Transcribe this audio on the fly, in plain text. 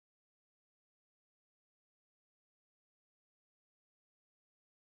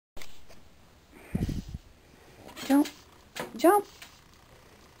Jump.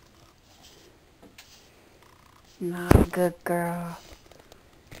 Not a good girl.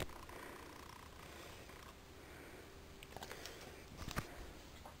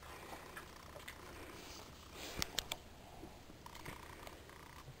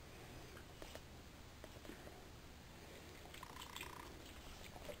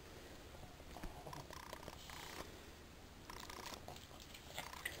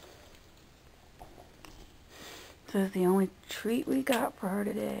 This is the only treat we got for her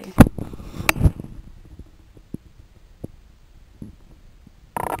today.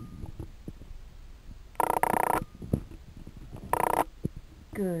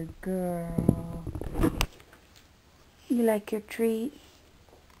 Good girl. You like your treat?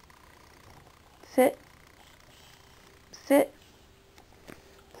 Sit. Sit.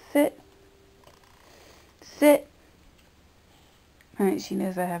 Sit. Sit. Alright, she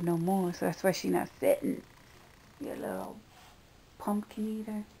knows I have no more, so that's why she's not sitting. You little pumpkin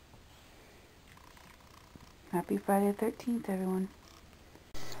eater. Happy Friday the 13th, everyone.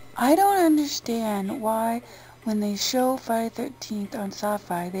 I don't understand why when they show Friday the 13th on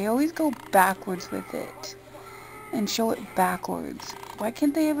sci-fi, they always go backwards with it and show it backwards. Why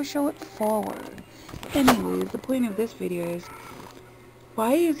can't they ever show it forward? Anyways, the point of this video is,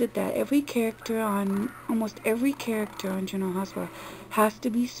 why is it that almost every character on General Hospital has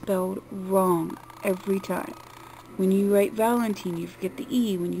to be spelled wrong every time? When you write Valentine, you forget the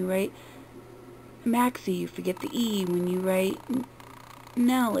E. When you write Maxie, you forget the E. When you write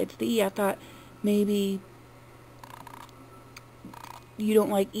Nell, it's the E. I thought maybe you don't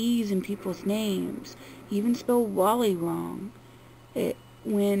like E's in people's names. You even spell Wally wrong.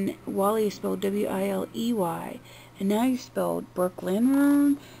 When Wally is spelled W-I-L-E-Y. And now you spelled Brooklyn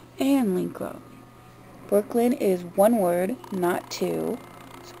wrong and Link wrong. Brooklyn is one word, not two.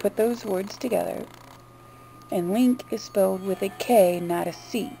 So put those words together. And Link is spelled with a K, not a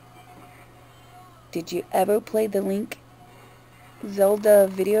C. Did you ever play the Link Zelda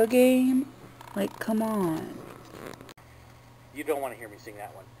video game? Like, come on. You don't want to hear me sing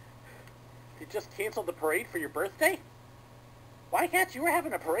that one. You just canceled the parade for your birthday? Why can't you were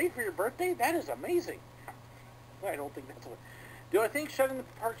having a parade for your birthday? That is amazing. I don't think that's what... Do I think shutting the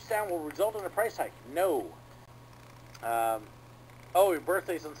parks down will result in a price hike? No. Oh, your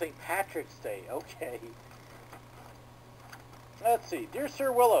birthday's on St. Patrick's Day. Okay. Let's see. Dear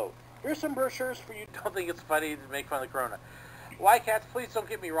Sir Willow, here's some brochures for you. Don't think it's funny to make fun of the corona. Why, cats, please don't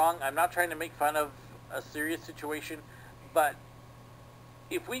get me wrong. I'm not trying to make fun of a serious situation, but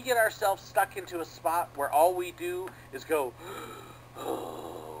if we get ourselves stuck into a spot where all we do is go,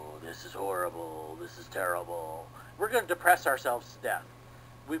 oh, this is horrible, this is terrible, we're going to depress ourselves to death.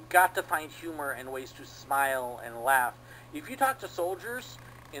 We've got to find humor and ways to smile and laugh. If you talk to soldiers,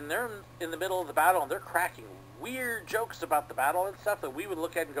 and they're in the middle of the battle and they're cracking weird jokes about the battle and stuff that we would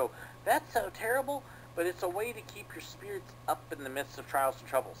look at and go, that's so terrible, but it's a way to keep your spirits up in the midst of trials and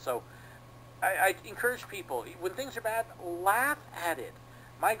trouble. So I encourage people, when things are bad, laugh at it.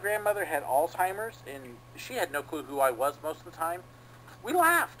 My grandmother had Alzheimer's, and she had no clue who I was most of the time. We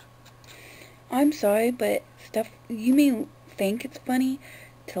laughed. I'm sorry, but you may think it's funny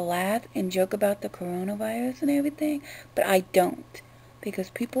to laugh and joke about the coronavirus and everything, but I don't.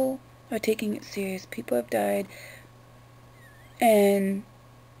 Because people are taking it serious. People have died, and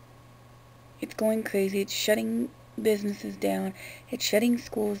it's going crazy. It's shutting businesses down. It's shutting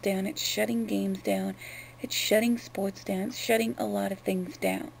schools down. It's shutting games down. It's shutting sports down. It's shutting a lot of things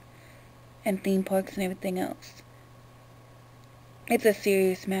down. And theme parks and everything else. It's a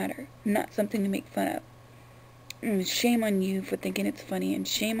serious matter. Not something to make fun of. And shame on you for thinking it's funny. And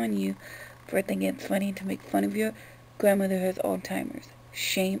shame on you for thinking it's funny to make fun of your grandmother who has Alzheimer's.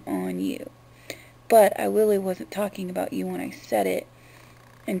 Shame on you. But I really wasn't talking about you when I said it.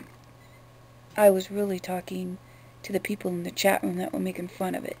 And I was really talking to the people in the chat room that were making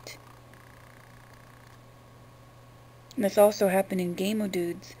fun of it. And this also happened in Gamer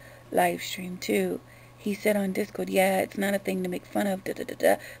Dude's live stream too. He said on Discord, yeah, it's not a thing to make fun of,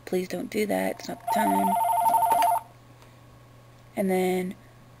 please don't do that, it's not the time. And then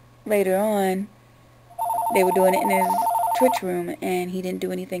later on, they were doing it in his Twitch room, and he didn't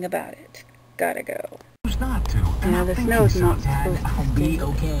do anything about it. Gotta go. Not to. Now the snow's not supposed to be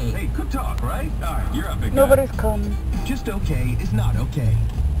okay. Hey, good talk, right? Alright, you're a big guy. Nobody's come. Just okay is not okay.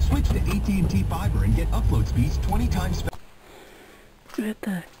 Switch to AT&T Fiber and get upload speeds 20 times faster. At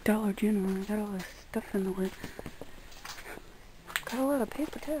the Dollar General, I got all this stuff in the way. Got a lot of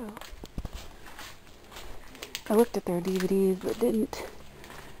paper too. I looked at their DVDs but didn't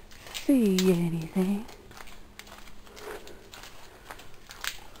see anything.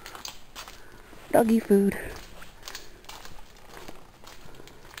 Doggy food.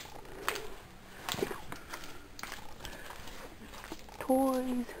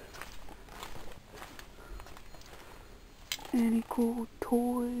 toys? Any cool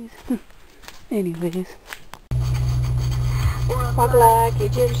toys? Anyways. Walk like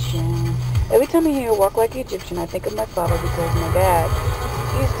Egyptian. Every time I hear Walk Like Egyptian, I think of my father because my dad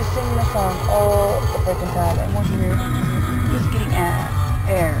used to sing the song all the freaking time. And one year, he was getting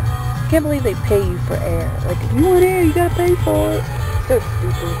air. Can't believe they pay you for air. Like, if you want air, you gotta pay for it. So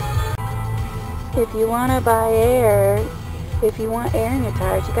stupid. If you wanna buy air, if you want air in your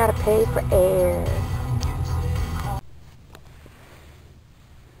tires, you gotta pay for air.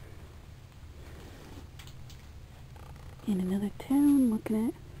 In another town, looking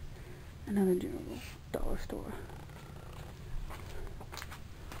at another general dollar store.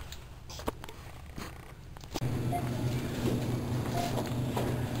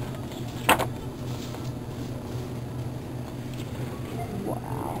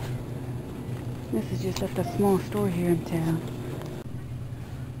 Wow. This is just at the small store here in town.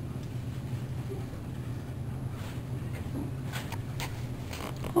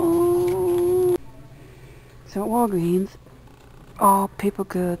 Oh. So at Walgreens, all paper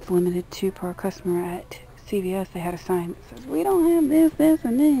goods limited 2 per customer. At CVS, they had a sign that says, we don't have this, this,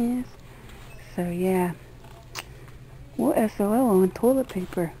 and this. So yeah, we'll SOL on toilet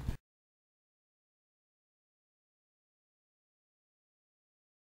paper.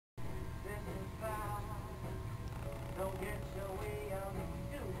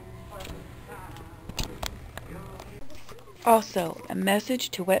 Also, a message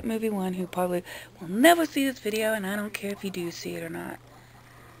to Wet Movie 1, who probably will never see this video, and I don't care if you do see it or not.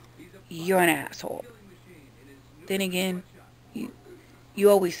 You're an asshole. Then again, you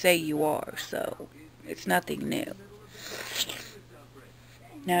always say you are, so it's nothing new.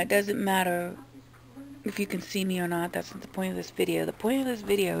 Now, it doesn't matter if you can see me or not. That's not the point of this video. The point of this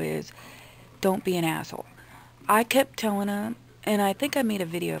video is, don't be an asshole. I kept telling him, and I think I made a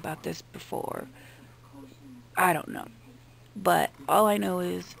video about this before. I don't know. But all I know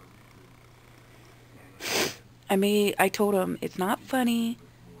is, I told him it's not funny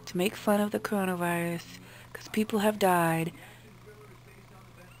to make fun of the coronavirus because people have died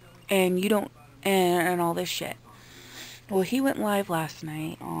and you don't, and all this shit. Well, he went live last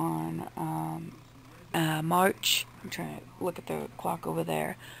night on March, I'm trying to look at the clock over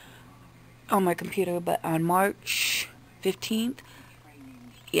there on my computer, but on March 15th,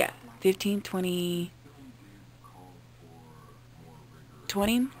 yeah, 15th, 2020,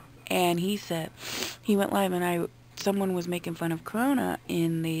 and he said, he went live and someone was making fun of Corona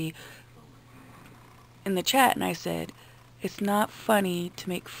in the chat, and I said, it's not funny to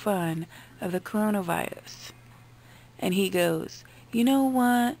make fun of the coronavirus. And he goes, you know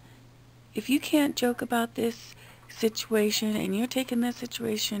what, if you can't joke about this situation and you're taking this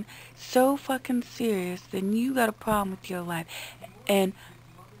situation so fucking serious, then you got a problem with your life. And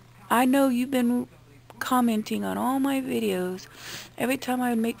I know you've been commenting on all my videos every time I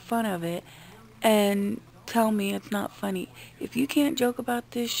would make fun of it and tell me it's not funny. If you can't joke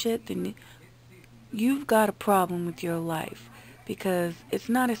about this shit, then you've got a problem with your life, because it's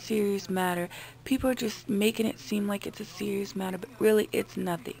not a serious matter. People are just making it seem like it's a serious matter, but really it's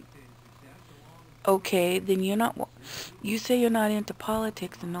nothing. Okay, then you say you're not into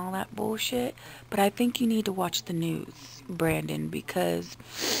politics and all that bullshit, but I think you need to watch the news, Brandon, because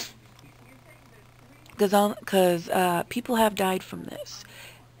people have died from this.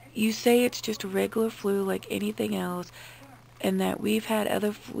 You say it's just a regular flu like anything else, and that we've had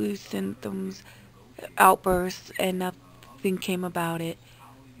other flu symptoms, outbursts, and nothing came about it.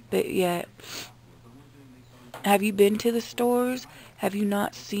 But yet, have you been to the stores? Have you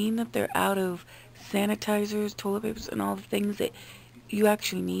not seen that they're out of sanitizers, toilet papers, and all the things that you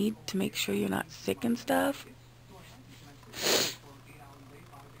actually need to make sure you're not sick and stuff?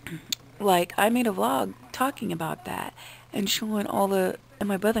 Like, I made a vlog talking about that and showing and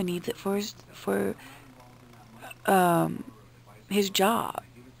my brother needs it for his job,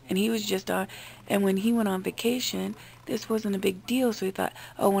 and he was just and when he went on vacation, this wasn't a big deal, so he thought,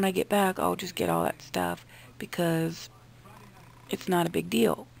 oh, when I get back, I'll just get all that stuff because it's not a big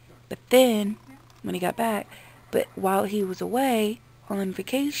deal. But then, when he got back, but while he was away on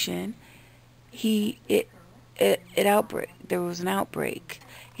vacation, there was an outbreak.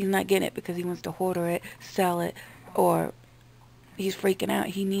 He's not getting it because he wants to hoard it, sell it, or he's freaking out.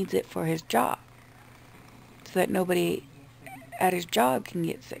 He needs it for his job, so that nobody at his job can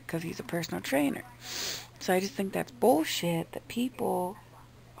get sick, because he's a personal trainer. So I just think that's bullshit that people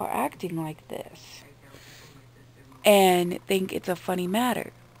are acting like this and think it's a funny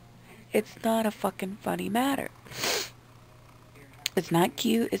matter. It's not a fucking funny matter. It's not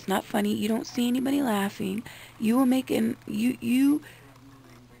cute. It's not funny. You don't see anybody laughing. You were making, you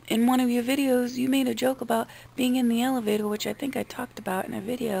in one of your videos, you made a joke about being in the elevator, which I think I talked about in a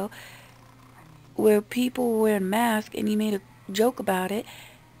video, where people were wearing masks, and you made a joke about it,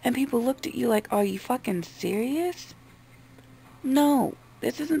 and people looked at you like, are you fucking serious? No,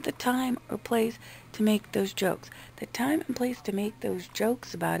 this isn't the time or place to make those jokes. The time and place to make those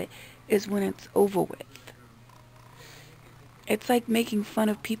jokes about it is when it's over with. It's like making fun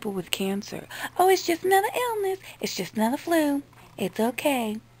of people with cancer. Oh, it's just another illness. It's just another flu. It's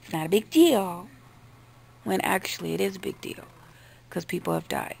okay. It's not a big deal. When actually it is a big deal. Because people have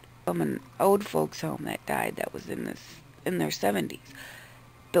died. From an old folks home that died that was in their 70s.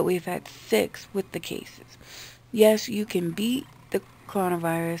 But we've had 6 with the cases. Yes, you can beat the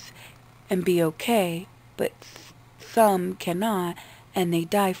coronavirus and be okay, but some cannot, and they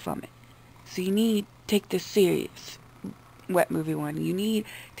die from it. So you need to take this serious. Wet Movie 1. You need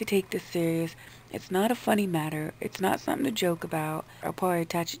to take this serious. It's not a funny matter. It's not something to joke about. I'll probably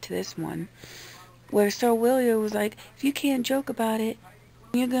attach it to this one. Where Sir William was like, if you can't joke about it,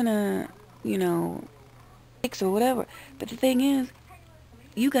 you're gonna, fix or whatever. But the thing is,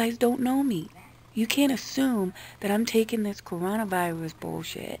 you guys don't know me. You can't assume that I'm taking this coronavirus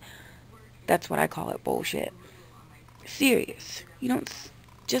bullshit. That's what I call it, bullshit. Serious. You don't,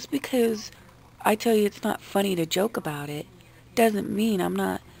 just because I tell you it's not funny to joke about it, doesn't mean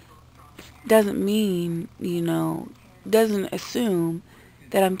doesn't assume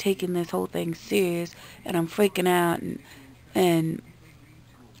that I'm taking this whole thing serious and I'm freaking out and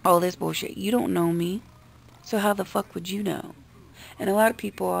all this bullshit. You don't know me, so how the fuck would you know? And a lot of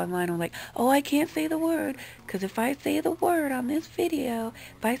people online are like, oh, I can't say the word, because if I say the word on this video,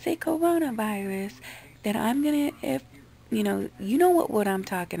 if I say coronavirus, then I'm gonna, if, you know what I'm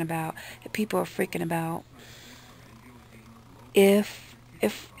talking about, that people are freaking about. If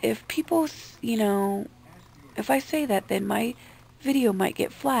people, if I say that, then my video might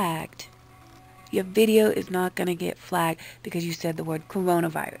get flagged. Your video is not going to get flagged because you said the word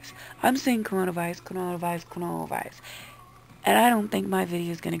coronavirus. I'm saying coronavirus, coronavirus, coronavirus. And I don't think my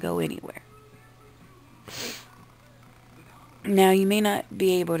video is going to go anywhere. Now, you may not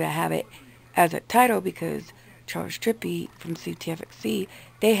be able to have it as a title because Charles Trippy from CTFXC,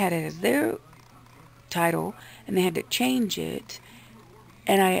 they had it as their title and they had to change it.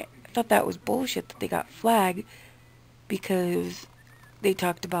 And I thought that was bullshit that they got flagged because they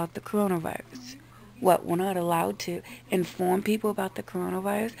talked about the coronavirus. What, we're not allowed to inform people about the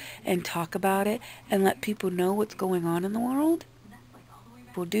coronavirus and talk about it and let people know what's going on in the world?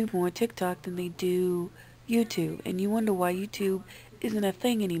 People do more TikTok than they do YouTube. And you wonder why YouTube isn't a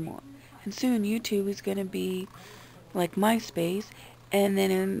thing anymore. And soon YouTube is going to be like MySpace, and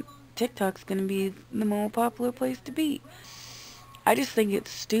then TikTok's going to be the more popular place to be. I just think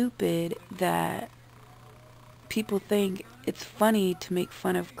it's stupid that people think it's funny to make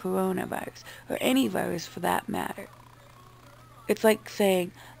fun of coronavirus, or any virus for that matter. It's like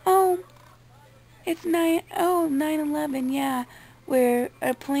saying, oh, it's 9/11, yeah, where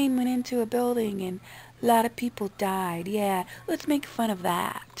a plane went into a building and a lot of people died, yeah, let's make fun of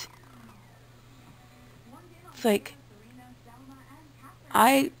that. It's like,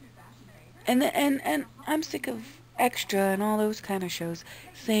 and I'm sick of Extra and all those kind of shows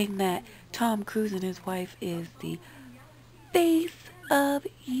saying that Tom Cruise and his wife is the face of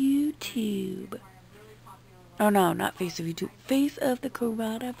YouTube. Oh no, not face of YouTube. Face of the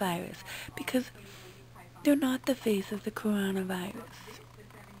coronavirus. Because they're not the face of the coronavirus.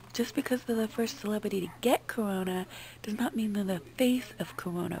 Just because they're the first celebrity to get corona does not mean they're the face of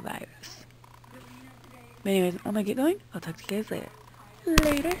coronavirus. But anyways, I'm gonna get going. I'll talk to you guys later.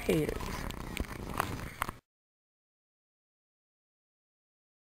 Later, haters.